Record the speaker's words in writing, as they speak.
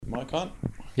mic on.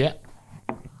 Yeah.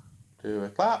 Do a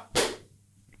clap.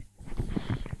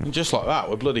 And just like that,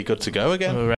 we're bloody good to go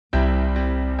again. We're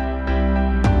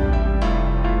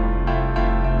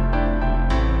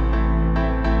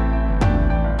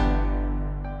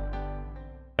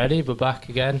ready. We're back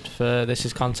again for This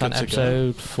Is Content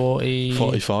episode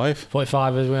 45 as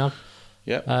we are.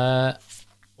 Yep.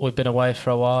 We've been away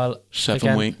for a while.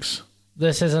 7 weeks.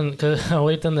 This isn't, because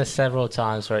we've done this several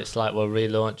times where it's like we're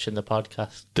relaunching the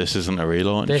podcast. This isn't a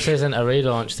relaunch. This isn't a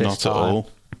relaunch this Not time. at all.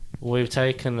 We've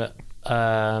taken,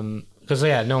 because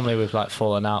normally we've like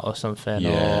fallen out or something,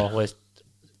 or we're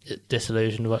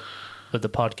disillusioned with the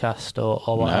podcast or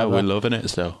whatever. No, we're loving it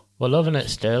still. We're loving it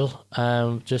still.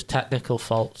 Just technical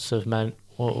faults have meant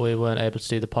we weren't able to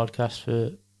do the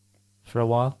podcast for a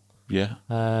while.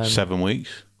 Yeah. 7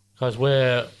 weeks. Because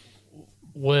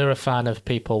we're a fan of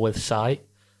people with sight.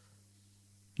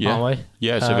 Yeah. Aren't we?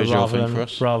 Yeah, it's a visual thing for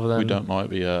us. Rather than we don't like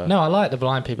the. No, I like the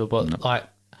blind people, but like.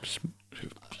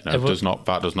 No,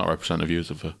 that does not represent the views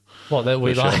of the. What that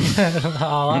we like.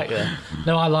 I like them.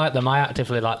 No, I like them. I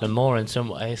actively like them more in some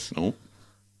ways. Oh.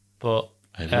 But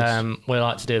we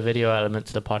like to do a video element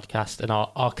to the podcast, and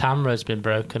our camera's been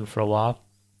broken for a while.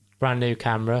 Brand new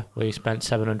camera. We spent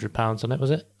 £700 on it. Was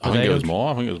it? I think it was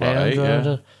more. I think it was about 8.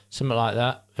 Yeah. Something like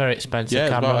that. Very expensive camera.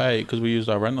 Yeah, it's about 8 because we used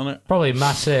our rent on it. Probably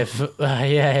massive.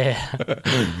 Yeah.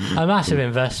 A massive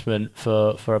investment for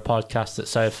a podcast that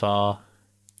so far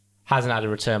hasn't had a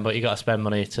return, but you got to spend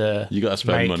money to. You got to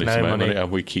spend money to make money, and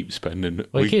we keep spending.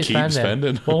 We keep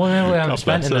spending. Well, we haven't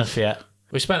spent enough yet.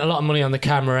 We spent a lot of money on the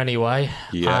camera anyway,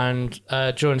 and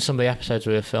during some of the episodes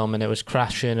we were filming, it was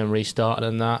crashing and restarting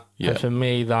and that. Yeah. And for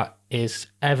me, that is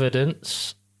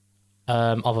evidence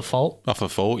of a fault. Off a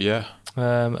fault, yeah.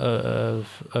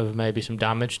 Of maybe some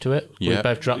damage to it. Yeah. We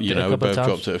both dropped it a couple we both of times.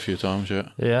 dropped it a few times, yeah.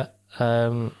 Yeah.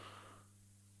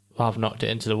 I've knocked it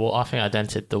into the wall. I think I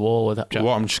dented the wall with that.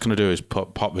 What I'm just going to do is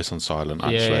pop this on silent,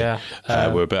 actually. Yeah.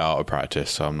 We're a bit out of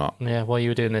practice, so I'm not. Yeah, well,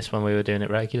 you were doing this when we were doing it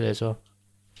regularly as well.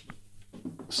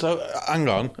 So, hang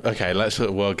on. Okay,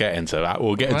 we'll get into that.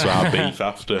 We'll get into our beef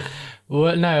after.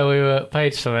 Well, no, we were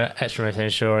paid some extra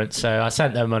insurance, so I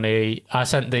sent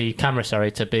the camera,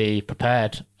 to be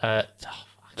prepared.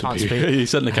 You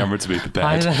sent the camera to be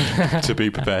prepared. To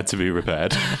be prepared to be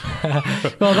repaired.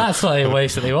 Well, that's what it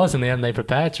basically was. In the end, they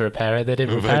prepared to repair it. They did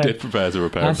repair They did prepare to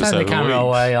repair it. I sent the camera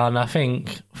away on, I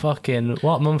think, fucking,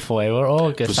 what month away? We're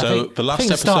August. So the last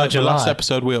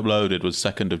episode we uploaded was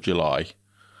 2nd of July.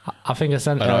 I think I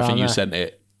sent it. And I think you sent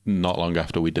it not long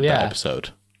after we did that episode.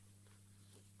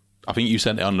 I think you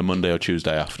sent it on the Monday or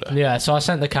Tuesday after. Yeah, so I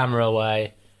sent the camera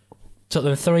away. Took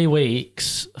them 3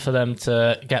 weeks for them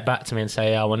to get back to me and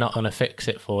say, we're not going to fix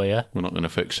it for you. We're not going to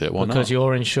fix it. Why not? Because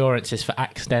your insurance is for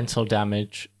accidental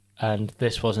damage, and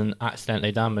this wasn't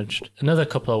accidentally damaged. Another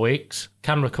couple of weeks,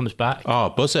 camera comes back. Oh,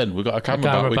 buzzing. We've got a camera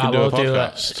back. We can do a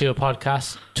podcast. Do a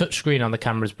podcast. Touchscreen on the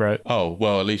camera's broke. Oh,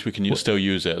 well, at least we can still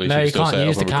use it. At least no, we you can can't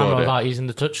use the camera without using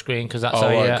the touchscreen, because that's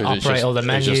how you operate all the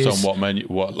menus. It's just on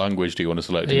what language do you want to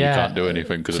select, and you can't do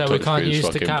anything because the touchscreen is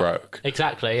fucking broke.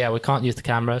 Exactly, yeah, we can't use the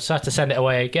camera. So I had to send it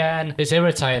away again. It's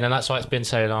irritating, and that's why it's been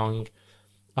so long.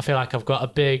 I feel like I've got a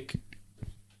big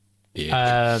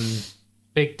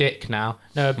dick now.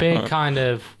 No, a big kind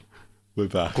of We're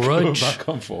back. Grudge. We're back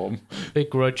on form. Big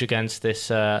grudge against this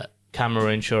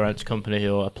camera insurance company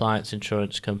or appliance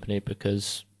insurance company,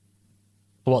 because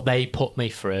what they put me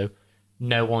through,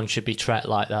 no one should be treated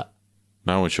like that.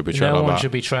 No one should be treated like that. No one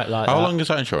should be treated like that. How long is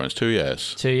that insurance? 2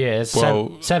 years? 2 years.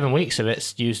 Well, 7 weeks of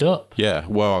it's used up. Yeah,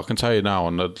 well, I can tell you now,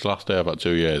 on the last day of about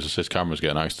 2 years, this camera's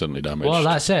getting accidentally damaged. Well,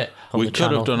 that's it. We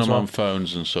could have done them on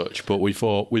phones and such, but we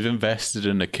thought we've invested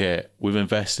in the kit, we've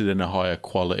invested in a higher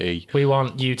quality. We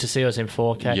want you to see us in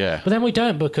 4K. Yeah. But then we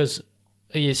don't, because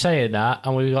you're saying that,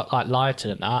 and we've got like lighting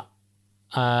and that.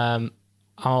 I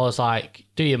was like,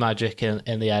 do your magic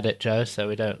in the edit, Joe, so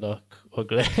we don't look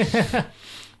ugly.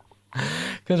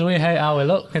 Because we hate how we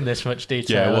look in this much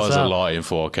detail. Yeah, it was a lot in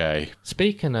 4K.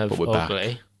 Speaking of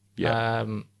ugly, yeah.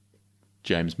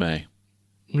 James May.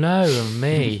 No,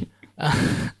 me.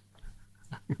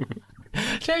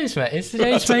 James May. Is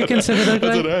James May considered ugly?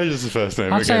 I don't know. It's the first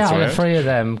name. I'd say out of the 3 of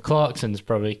them, Clarkson's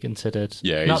probably considered.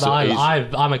 Yeah, not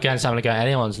that I'm against having to go at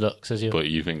anyone's looks, as you. But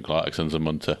you think Clarkson's a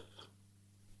munter?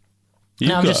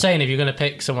 No, I'm just saying, if you're going to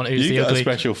pick someone who's the ugly... You've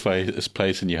got a special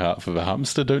place in your heart for the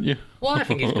hamster, don't you? Well, I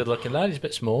think he's a good-looking lad. He's a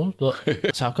bit small. But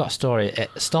so I've got a story. It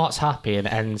starts happy and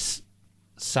ends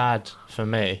sad for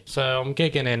me. So I'm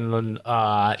gigging in London.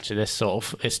 Actually, this sort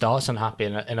of... It starts unhappy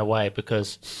in a way,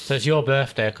 because... So it's your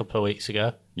birthday a couple of weeks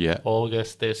ago. Yeah.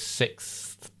 August the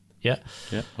 6th. Yeah.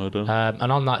 Yeah, well done.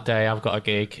 And on that day, I've got a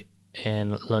gig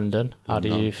in London. How do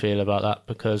you feel about that?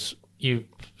 Because you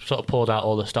sort of pulled out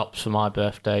all the stops for my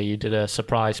birthday. You did a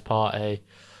surprise party.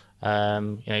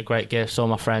 Great gifts, all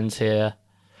my friends here.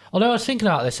 Although I was thinking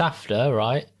about this after,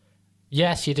 right?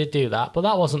 Yes, you did do that, but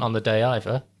that wasn't on the day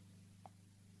either.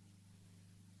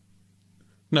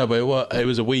 No, but it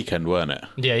was a weekend, weren't it?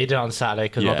 Yeah, you did it on Saturday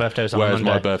because my birthday was on Whereas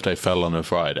Monday. my birthday fell on a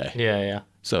Friday. Yeah.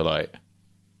 So, like,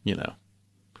 you know.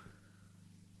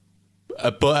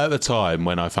 But at the time,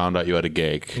 when I found out you had a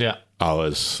gig, I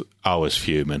was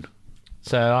fuming.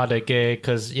 So I had a gig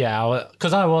because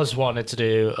I was wanted to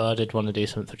do. I did want to do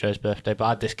something for Joe's birthday, but I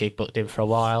had this gig booked in for a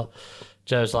while.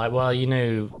 Joe's like, "Well, you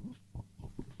knew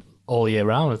all year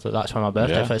round that that's when my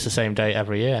birthday. It's the same date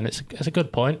every year, and it's a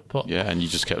good point." But yeah, and you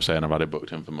just kept saying I've had it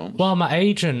booked in for months. Well, my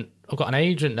agent, I've got an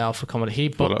agent now for comedy. He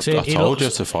books it. He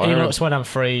looks when I'm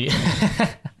free.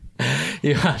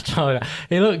 He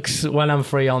looks when I'm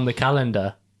free on the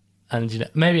calendar. And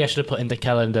maybe I should have put in the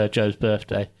calendar Joe's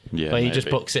birthday. Yeah, but he just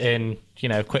books it in,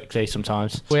 quickly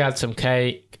sometimes. We had some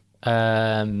cake.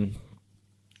 What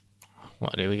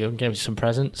do we give? Gave me some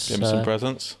presents. Give me some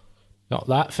presents. Got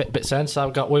that Fitbit sense.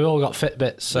 We've all got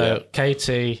Fitbits. So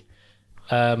Katie,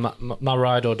 my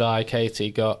ride or die.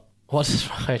 Katie got, what does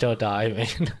ride or die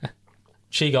mean?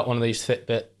 She got one of these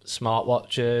Fitbit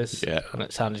smartwatches. Yeah, and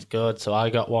it sounded good. So I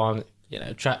got one.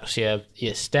 Tracks your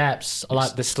steps. I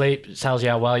like the sleep. It tells you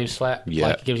how well you slept. Yeah.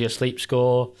 Like, it gives you a sleep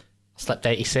score. I slept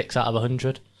 86 out of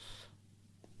 100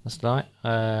 last night.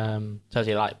 Tells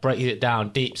you, breaks it down.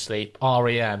 Deep sleep.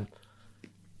 REM.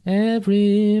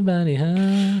 Everybody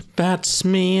has. That's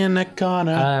me in the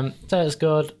corner. So it's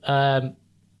good. And,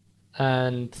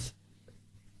 I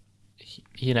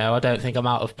don't think I'm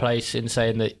out of place in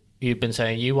saying that you've been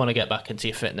saying you want to get back into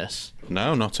your fitness.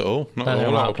 No, not at all. Not at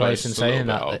all out of place. In saying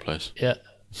that. Out of place. Yeah.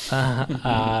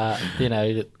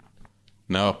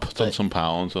 No, I put on some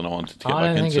pounds and I wanted to get back into it.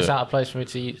 I don't think it's out of place for me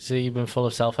to see you've been full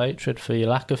of self-hatred for your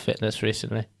lack of fitness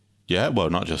recently. Yeah,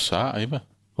 well, not just that either.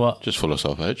 What? Just full of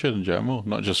self-hatred in general,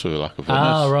 not just for the lack of fitness.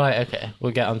 Oh, right, okay.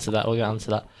 We'll get onto that. We've got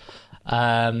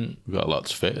a lot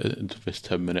to fit into this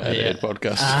 10-minute edited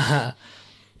podcast.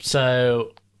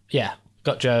 So, yeah.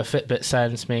 Got Joe a Fitbit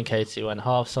Sense. Me and Katie went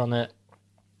halves on it.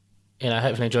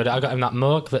 Hopefully enjoyed it. I got him that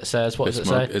mug that says, what does it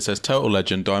say? It says Total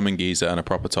Legend, Diamond Geezer, and a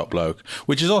proper top bloke,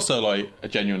 which is also a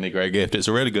genuinely great gift. It's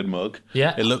a really good mug.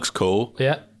 Yeah. It looks cool.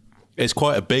 Yeah. It's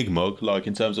quite a big mug,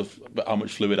 in terms of how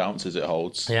much fluid ounces it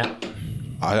holds. Yeah.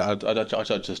 I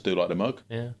just do like the mug.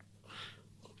 Yeah.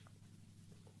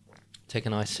 Take a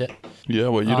nice sip. Yeah,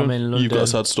 well, you've got a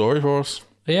sad story for us.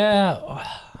 Yeah.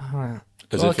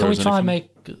 Can we try and make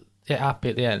it happy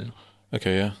at the end?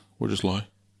 Okay, yeah. We'll just lie.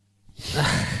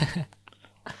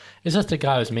 It's just a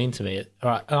guy who's mean to me. All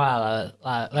right,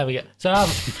 there we go. So, guy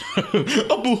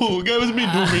was mean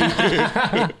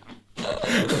to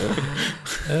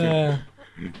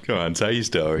me. Come on, tell your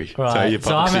story. Right. Tell your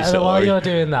poxy story. While you're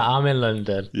doing that, I'm in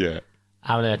London. Yeah.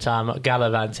 Having a time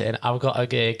gallivanting. I've got a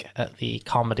gig at the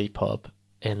Comedy Pub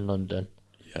in London.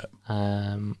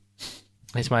 Yeah.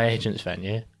 It's my agent's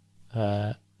venue.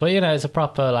 But, it's a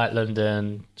proper,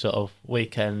 London sort of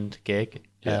weekend gig.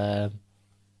 Yeah.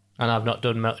 And I've not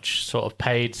done much sort of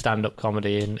paid stand-up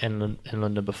comedy in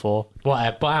London before.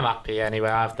 Whatever, but I'm happy anyway.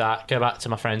 I have that. Go back to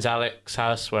my friend's Alex's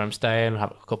house where I'm staying.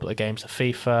 Have a couple of games of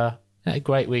FIFA. Had a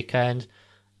great weekend.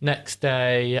 Next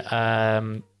day, get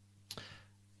a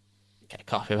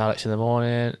coffee with Alex in the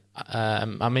morning.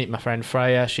 I meet my friend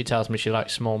Freya. She tells me she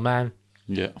likes small men.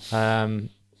 Yeah.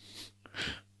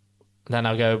 Then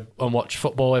I'll go and watch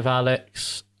football with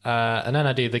Alex. And then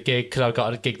I do the gig because I've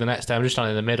got a gig the next day. I'm just on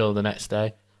in the middle the next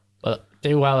day. But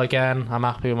do well again. I'm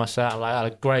happy with my set. I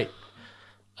had a great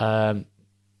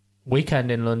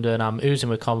weekend in London. I'm oozing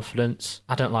with confidence.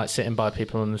 I don't like sitting by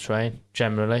people on the train,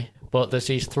 generally. But there's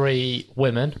these three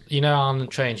women. On the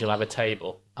trains, you'll have a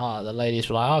table. The ladies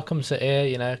were like, come sit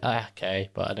here, Okay,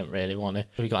 but I didn't really want to.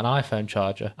 We got an iPhone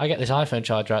charger. I get this iPhone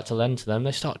charger out to lend to them.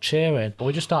 They start cheering. But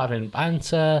we just start having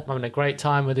banter, having a great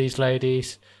time with these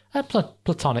ladies.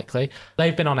 Platonically.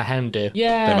 They've been on a hen do.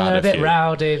 Yeah, they're a bit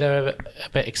rowdy. They're a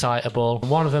bit excitable.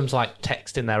 One of them's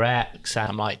texting their ex. And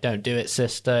I'm like, don't do it,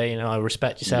 sister. I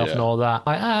respect yourself and all that.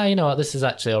 You know what? This is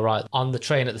actually all right. On the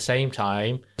train at the same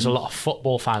time, there's a lot of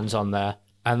football fans on there.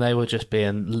 And they were just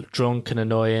being drunk and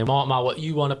annoying. Mark, what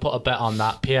you want to put a bet on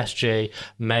that? PSG,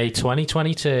 May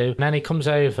 2022. And then he comes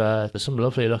over. There's some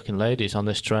lovely looking ladies on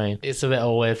this train. It's a bit of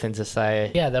a weird thing to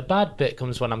say. Yeah, the bad bit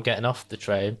comes when I'm getting off the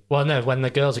train. Well, no, when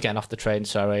the girls are getting off the train,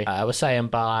 sorry. I was saying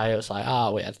bye. It was like,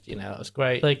 we had, that was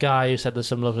great. The guy who said there's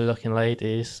some lovely looking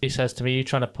ladies, he says to me, you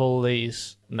trying to pull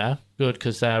these? No. Good,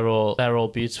 because they're all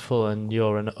beautiful and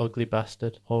you're an ugly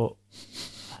bastard. Or...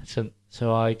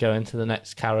 So I go into the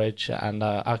next carriage and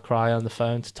I cry on the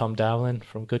phone to Tom Dowling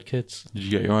from Good Kids. Did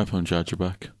you get your iPhone charger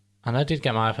back? And I did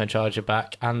get my iPhone charger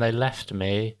back, and they left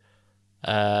me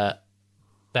their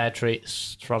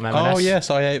treats from M&S. Oh, yes,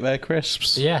 I ate their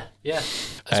crisps. Yeah.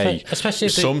 Hey, Especially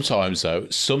if sometimes the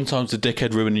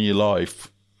dickhead ruining your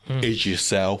life is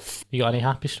yourself. You got any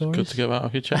happy stories? Good to get that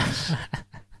off your chest.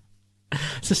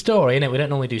 It's a story, isn't it? We don't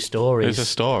normally do stories. It's a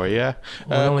story, yeah.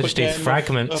 We normally just do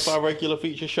fragments. Of our regular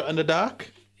feature, Shot in the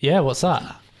Dark. Yeah, what's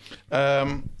that?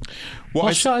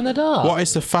 What's Shot in the Dark? What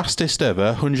is the fastest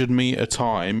ever 100-metre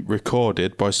time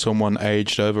recorded by someone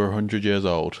aged over 100 years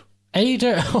old?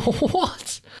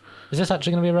 What? Is this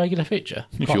actually going to be a regular feature?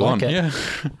 If you want, yeah.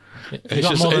 You've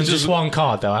got more than just one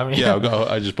card, though, haven't you? Yeah,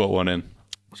 I just put one in.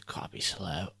 It's got to be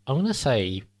slow. I'm going to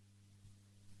say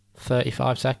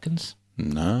 35 seconds.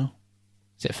 No.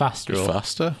 Is it faster?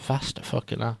 Faster? Faster,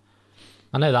 fucking hell.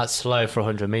 I know that's slow for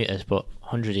 100 metres, but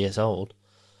 100 years old.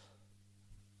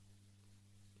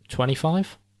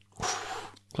 25?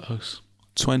 Close.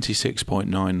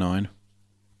 26.99.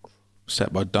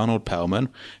 Set by Donald Pellman.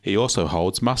 He also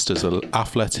holds Masters of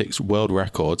Athletics world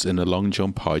records in the long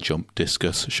jump, high jump,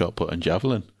 discus, shot put, and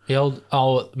javelin.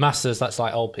 Masters, that's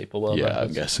like old people world records. Yeah,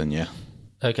 I'm guessing, yeah.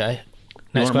 Okay.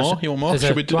 You want more?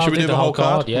 Should we do the whole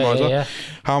card? Yeah.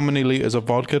 How many litres of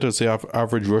vodka does the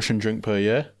average Russian drink per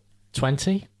year?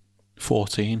 20?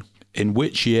 14. In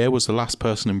which year was the last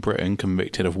person in Britain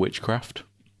convicted of witchcraft?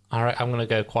 All right, I'm going to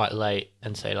go quite late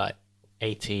and say like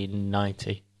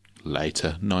 1890.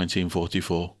 Later,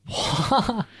 1944.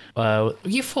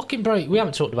 You fucking broke. We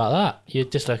haven't talked about that. You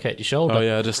dislocated your shoulder. Oh,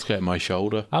 yeah, I dislocated my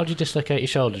shoulder. How did you dislocate your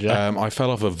shoulder, Jack? I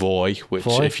fell off a Voy, which,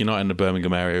 if you're not in the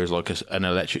Birmingham area, is like an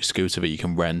electric scooter that you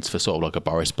can rent for sort of like a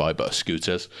Boris bike, but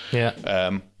scooters. Yeah.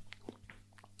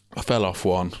 I fell off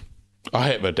one. I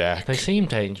hit the deck. They seem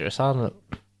dangerous, aren't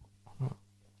they?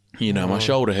 You know, my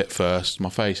shoulder hit first, my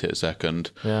face hit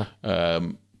second. Yeah.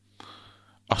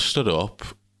 I stood up.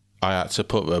 I had to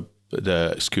put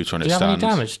the scooter on its stand. Do you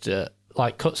have any stand. damage,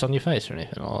 like cuts on your face or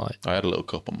anything? Or like... I had a little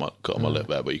cut on my lip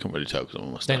there, but you can't really tell because I'm on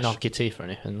my mustache. Didn't knock your teeth or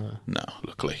anything, though? No,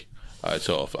 luckily. I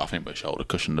think my shoulder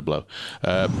cushioned the blow.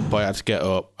 But I had to get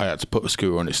up. I had to put the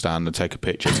scooter on its stand and take a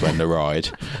picture to end the ride.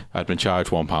 I'd been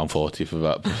charged £1.40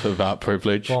 for that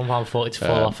privilege. £1.40 to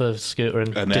fall off a scooter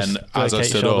and then as I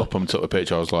stood up and took a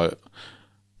picture, I was like,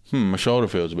 my shoulder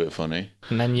feels a bit funny.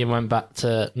 And then you went back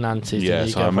to Nancy. Yeah,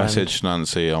 so I messaged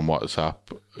Nancy on WhatsApp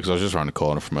because I was just around the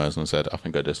corner from hers and I said, I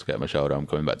think I dislocated my shoulder. I'm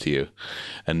coming back to you.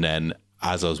 And then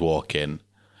as I was walking,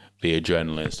 the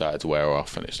adrenaline started to wear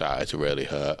off and it started to really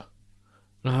hurt.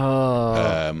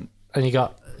 Oh. And you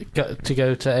got to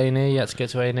go to A&E? You had to go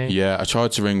to A&E? Yeah, I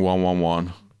tried to ring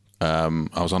 111.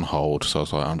 I was on hold, so I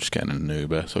was like, I'm just getting an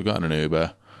Uber. So I got in an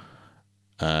Uber.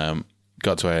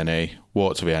 Got to A&E,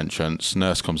 walked to the entrance.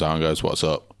 Nurse comes out and goes, "What's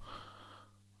up?"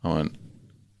 I went,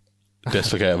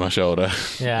 dislocated my shoulder.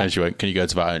 Yeah. And she went, "Can you go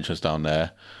to that entrance down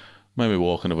there?" Maybe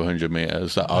walk another 100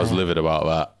 metres. I was livid about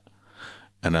that.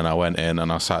 And then I went in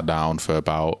and I sat down for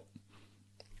about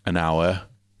an hour.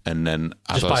 And then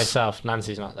just by herself,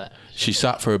 Nancy's not there. She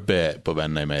sat for a bit, but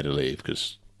then they made her leave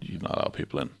because you're not allowed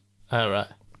people in. Oh, right.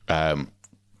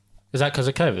 Is that because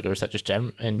of COVID or is that just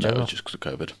in general? No, just because of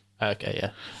COVID. Okay,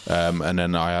 yeah. And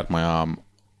then I had my arm,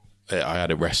 I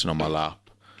had it resting on my lap,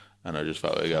 and I just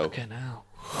felt it go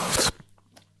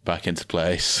back into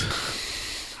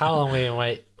place. How long were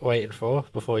you waiting for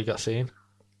before you got seen?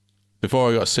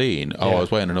 Before I got seen? Oh, I was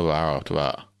waiting another hour after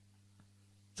that.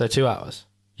 So 2 hours?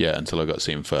 Yeah, until I got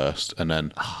seen first, and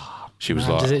then she was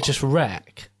like... Does it just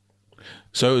wreck?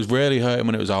 So it was really hurting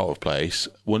when it was out of place.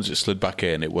 Once it slid back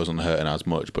in, it wasn't hurting as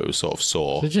much, but it was sort of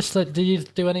sore. So did you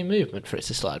do any movement for it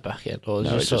to slide back in? Or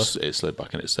no, it slid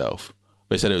back in itself.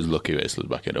 They said it was lucky that it slid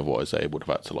back in, otherwise they would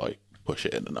have had to like push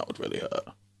it in and that would really hurt.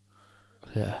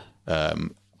 Yeah.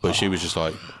 But she was just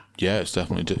like, yeah, it was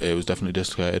definitely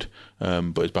dislocated,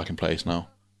 but it's back in place now.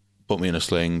 Put me in a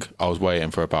sling. I was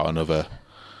waiting for about another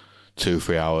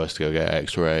 2-3 hours to go get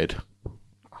x-rayed.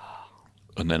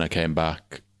 And then I came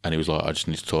back and he was like, I just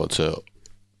need to talk to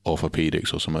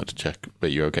orthopedics or something to check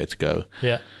that you're okay to go.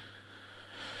 Yeah.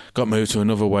 Got moved to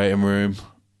another waiting room.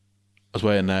 I was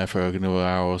waiting there for another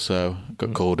hour or so.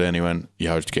 Got called in. He went,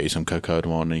 yeah, I'll just get you some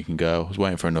cocodamol and you can go. I was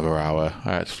waiting for another hour.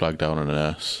 I had to flag down on a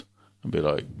nurse and be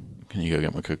like, can you go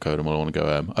get my cocodamol? I want to go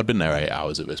home. I'd been there 8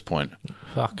 hours at this point.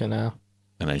 Fucking hell.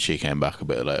 And then she came back a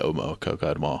bit later with my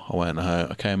cocodamol. I went home.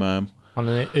 I came home. On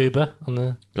the Uber?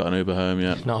 Got an Uber home,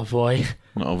 yeah. Not a Voy.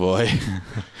 Not a Voy.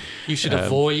 You should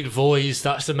avoid Voys.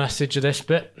 That's the message of this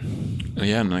bit.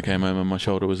 Yeah, and I came home and my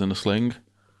shoulder was in a sling.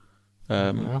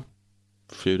 Well.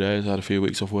 A few days, I had a few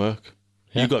weeks off work.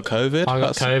 Yeah. You got COVID? I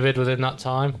got COVID within that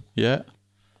time. Yeah.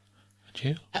 Did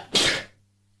you?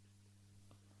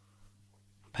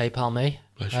 PayPal me.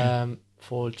 Bless you.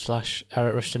 /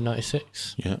 Eric Rushton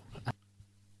 96. Yeah.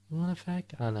 What a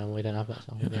fake? Oh no, we don't have that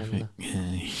song.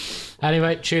 Yeah.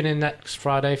 Anyway, tune in next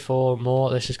Friday for more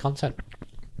This Is Content.